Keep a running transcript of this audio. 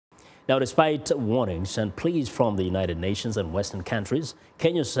Now, despite warnings and pleas from the United Nations and Western countries,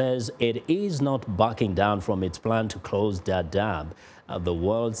 Kenya says it is not backing down from its plan to close Dadaab, the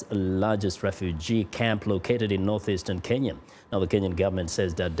world's largest refugee camp located in northeastern Kenya. Now, the Kenyan government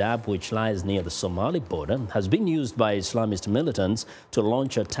says Dadaab, which lies near the Somali border, has been used by Islamist militants to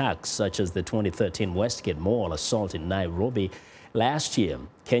launch attacks such as the 2013 Westgate Mall assault in Nairobi. Last year,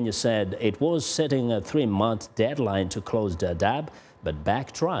 Kenya said it was setting a 3-month deadline to close Dadaab, but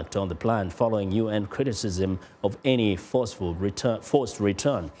backtracked on the plan following UN criticism of any forced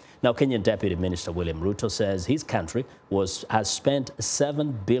return. Now, Kenyan Deputy Minister William Ruto says his country has spent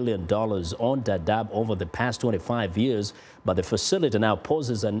 $7 billion on Dadaab over the past 25 years, but the facility now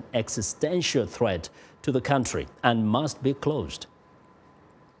poses an existential threat to the country and must be closed.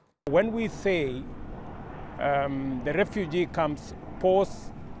 When we say the refugee camps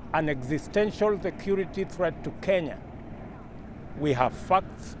pose an existential security threat to Kenya, we have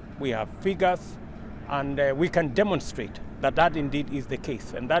facts, we have figures, and we can demonstrate that that indeed is the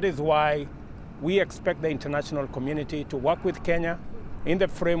case. And that is why we expect the international community to work with Kenya in the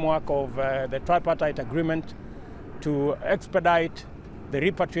framework of the tripartite agreement to expedite the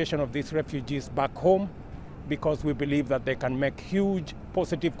repatriation of these refugees back home, because we believe that they can make huge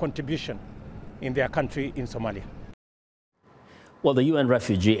positive contribution in their country in Somalia. Well, the UN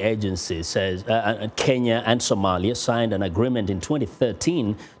Refugee Agency says Kenya and Somalia signed an agreement in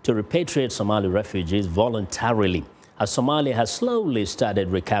 2013 to repatriate Somali refugees voluntarily. As Somalia has slowly started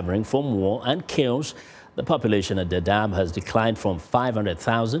recovering from war and chaos, the population at Dadaab has declined from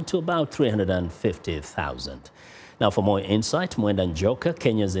 500,000 to about 350,000. Now, for more insight, Mwenda Njoka,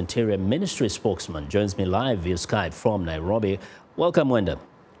 Kenya's Interior Ministry spokesman, joins me live via Skype from Nairobi. Welcome, Mwenda.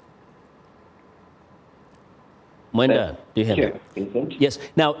 Mwenda, do you hear me? Vincent. Yes.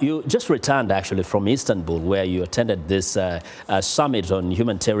 Now, you just returned actually from Istanbul, where you attended this summit on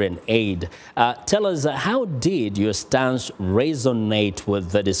humanitarian aid. Tell us, how did your stance resonate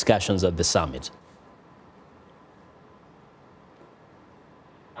with the discussions at the summit?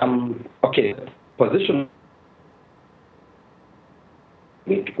 Okay, position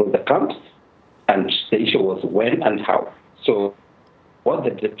to close the camps, and the issue was when and how. So, what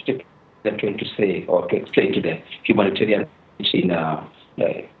the deputy they're trying to say or to explain to the humanitarian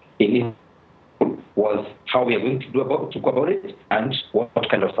in was how we are going to go about it, and what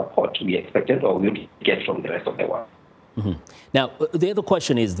kind of support we expected or we would get from the rest of the world. Mm-hmm. Now, the other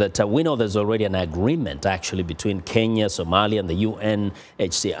question is that we know there's already an agreement actually between Kenya, Somalia, and the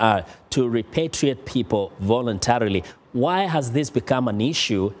UNHCR to repatriate people voluntarily. Why has this become an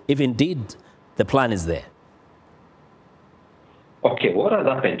issue if indeed the plan is there? Okay, what has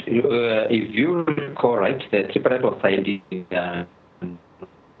happened? If you recall, right, the tripartite was signed in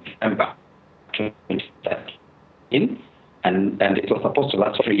November 2013, and it was supposed to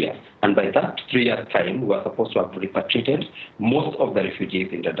last 3 years. And by that 3 years' time, we were supposed to have repatriated most of the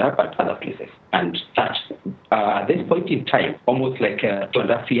refugees in Dadaab and other places. And that, at this point in time, almost like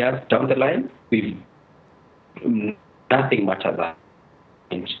 2.5 years down the line, nothing much has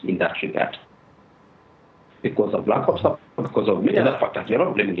happened in that regard. Because of lack of support, because of many other factors. We are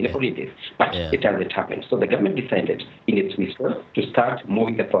not blaming anybody this, but it hasn't happened. So the government decided in its wisdom to start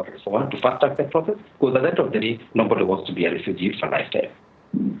moving the process forward, to fast track the process, because at the end of the day, nobody wants to be a refugee for a lifetime.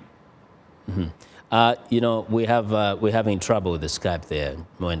 Mm-hmm. You know, we're having trouble with the Skype there,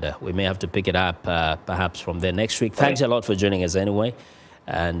 Mwenda. We may have to pick it up perhaps from there next week. Thanks a lot for joining us anyway,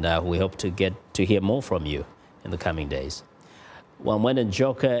 and we hope to get to hear more from you in the coming days. Well, Mwenda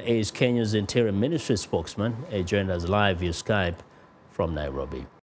Njoka is Kenya's Interior Ministry spokesman. He joined us live via Skype from Nairobi.